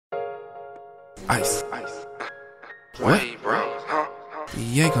Ice. What?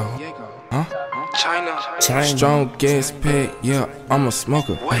 Diego. Huh? China. Strong gas pack, yeah, I'm a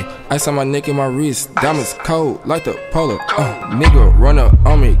smoker. Ay, ice on my neck and my wrist, diamonds cold like the polar. Nigga run up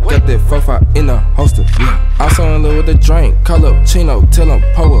on me, got that 4-5 in the holster. Yeah. I'm so in love with the drink, call up Chino, tell him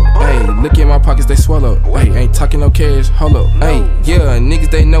pull up. Ay, look at my pockets, they swallow. Ay, ain't talking no cash, hold up. Ay, yeah,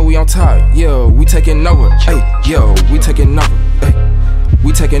 niggas they know we on top. Yeah, we taking over. Ay, yo, we taking over. Ay,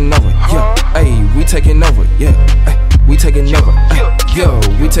 we taking over. Yeah, ay, we taking over. Yeah, ay. We taking over, ayy, yo,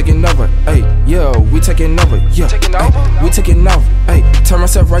 we taking over, ayy, yo, we taking over, yeah, ayy, we taking over, ayy, turn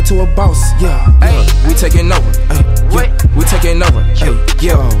myself right to a boss, yeah, we taking over, ayy, yeah, we taking over, ayy,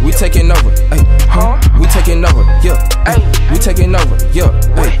 yo, we taking over, ayy, we taking over, yeah, ayy, we taking over, yeah,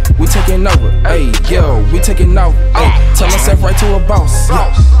 ayy, we taking over, ayy, yo, we taking over, ayy, turn myself right to a boss,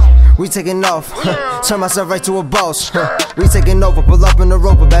 yeah. We taking off, turn myself right to a boss. We taking over, pull up in the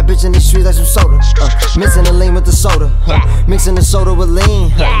rope, a bad bitch in the street like some soda. Mixing the lean with the soda, mixing the soda with lean.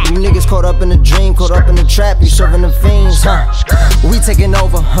 You niggas caught up in the dream, caught up in the trap, you serving the fiends. We taking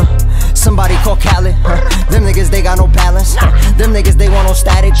over, somebody call Khaled. Them niggas they got no balance, them niggas they want no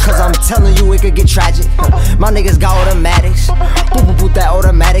static. Cause I'm telling you it could get tragic. My niggas got automatics, boop boop boop that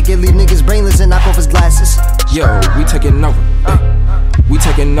automatic. It leave niggas brainless and knock off his glasses. Yo, we taking over, we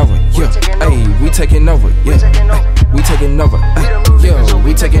taking over, yeah, ayy, we taking over, yeah, ay, we taking over, ay, yo,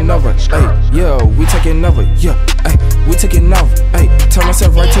 we taking over, ay, yo, we taking over, yeah, ay, we taking over, ay, turn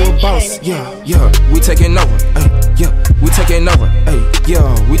myself right to a boss, yeah, we taking over, ay, yeah, we taking over, ay,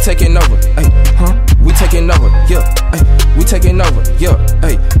 yo, we taking over, ay, we taking over, yeah, ay, we taking over, yeah,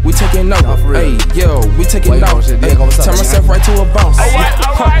 ay, we taking over, ay, yo, we taking over, ay, turn myself right to a boss,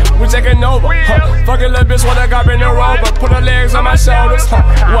 we taking over, fucking little bitch wanna got in the rover, put her legs on my shoulders,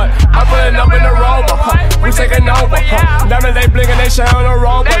 what? I'm pulling up in the rover, we taking over, diamonds they blinking, they shine on the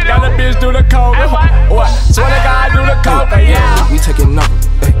rover, got the bitch do the cover, what? Swear to God do the cover, yeah. We taking over,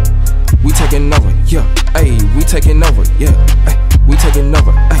 ayy, we taking over, yeah, ayy, we taking over, yeah, ayy, we taking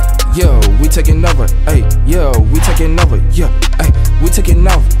over, ayy, yo, we taking over, ayy, yo, we taking over, yeah, ayy, we taking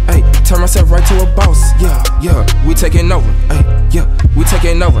over, ayy, turn myself right to a boss, yeah, we taking over, ayy, yeah, we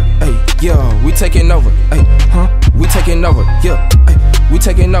taking over, ayy, yo, we taking over, ayy, we taking over, yeah, ayy, we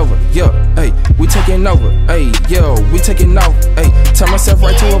taking over, yeah, ayy, we taking over, ayy, yo, we taking over, ayy, turn myself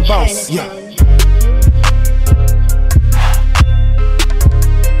right to a boss, yeah.